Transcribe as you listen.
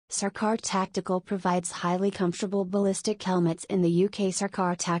SARKAR Tactical provides highly comfortable ballistic helmets in the UK.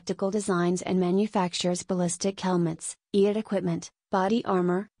 SARKAR Tactical designs and manufactures ballistic helmets, EAT equipment, body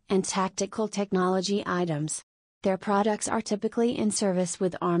armor, and tactical technology items. Their products are typically in service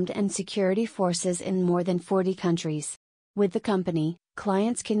with armed and security forces in more than 40 countries. With the company,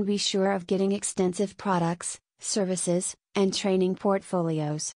 clients can be sure of getting extensive products, services, and training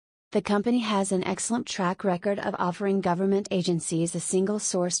portfolios. The company has an excellent track record of offering government agencies a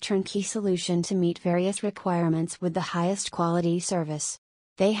single-source turnkey solution to meet various requirements with the highest quality service.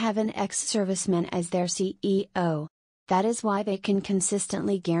 They have an ex-serviceman as their CEO. That is why they can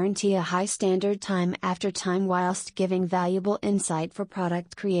consistently guarantee a high standard time after time whilst giving valuable insight for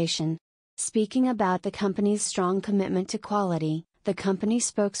product creation. Speaking about the company's strong commitment to quality, the company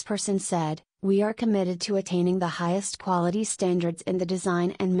spokesperson said, "We are committed to attaining the highest quality standards in the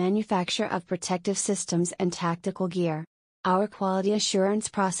design and manufacture of protective systems and tactical gear. Our quality assurance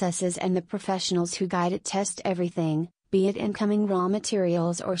processes and the professionals who guide it test everything, be it incoming raw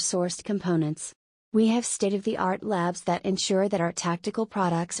materials or sourced components. We have state-of-the-art labs that ensure that our tactical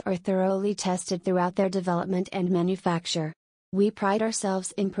products are thoroughly tested throughout their development and manufacture. We pride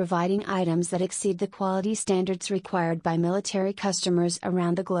ourselves in providing items that exceed the quality standards required by military customers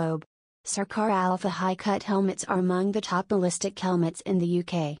around the globe." SARKAR Alpha high-cut helmets are among the top ballistic helmets in the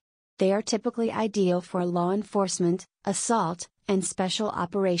UK. They are typically ideal for law enforcement, assault, and special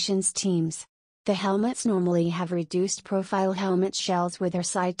operations teams. The helmets normally have reduced profile helmet shells with their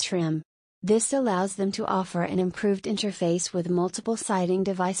side trim. This allows them to offer an improved interface with multiple sighting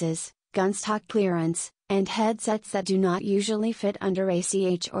devices, gunstock clearance, and headsets that do not usually fit under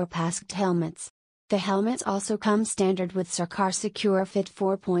ACH or PASC helmets. The helmets also come standard with SARKAR Secure Fit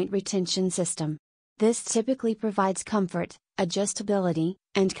 4-point retention system. This typically provides comfort, adjustability,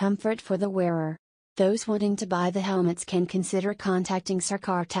 and comfort for the wearer. Those wanting to buy the helmets can consider contacting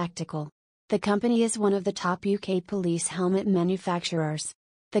SARKAR Tactical. The company is one of the top UK police helmet manufacturers.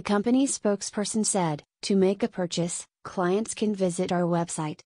 The company's spokesperson said, "To make a purchase, clients can visit our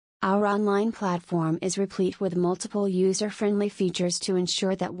website. Our online platform is replete with multiple user-friendly features to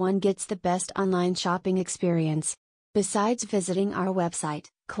ensure that one gets the best online shopping experience. Besides visiting our website,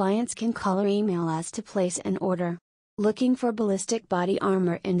 clients can call or email us to place an order." Looking for ballistic body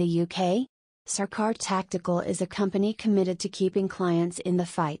armor in the UK? SARKAR Tactical is a company committed to keeping clients in the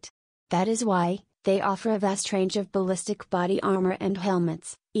fight. That is why, they offer a vast range of ballistic body armor and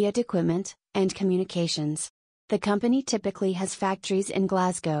helmets, EAT equipment, and communications. The company typically has factories in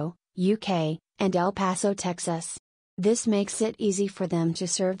Glasgow, UK, and El Paso, Texas. This makes it easy for them to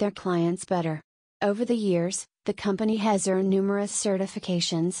serve their clients better. Over the years, the company has earned numerous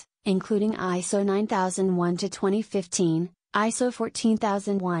certifications, including ISO 9001 to 2015, ISO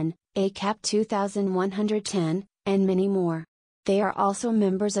 14001, ACAP 2110, and many more. They are also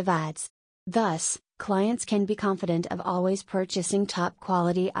members of ADS. Thus, clients can be confident of always purchasing top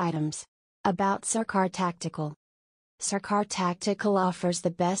quality items. About SARKAR Tactical. SARKAR Tactical offers the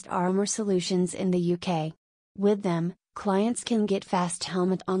best armor solutions in the UK. With them, clients can get fast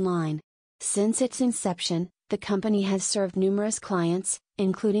helmet online. Since its inception, the company has served numerous clients,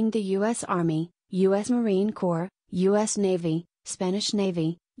 including the US Army, US Marine Corps, US Navy, Spanish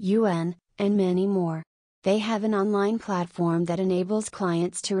Navy, UN, and many more. They have an online platform that enables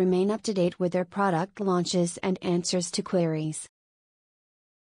clients to remain up to date with their product launches and answers to queries.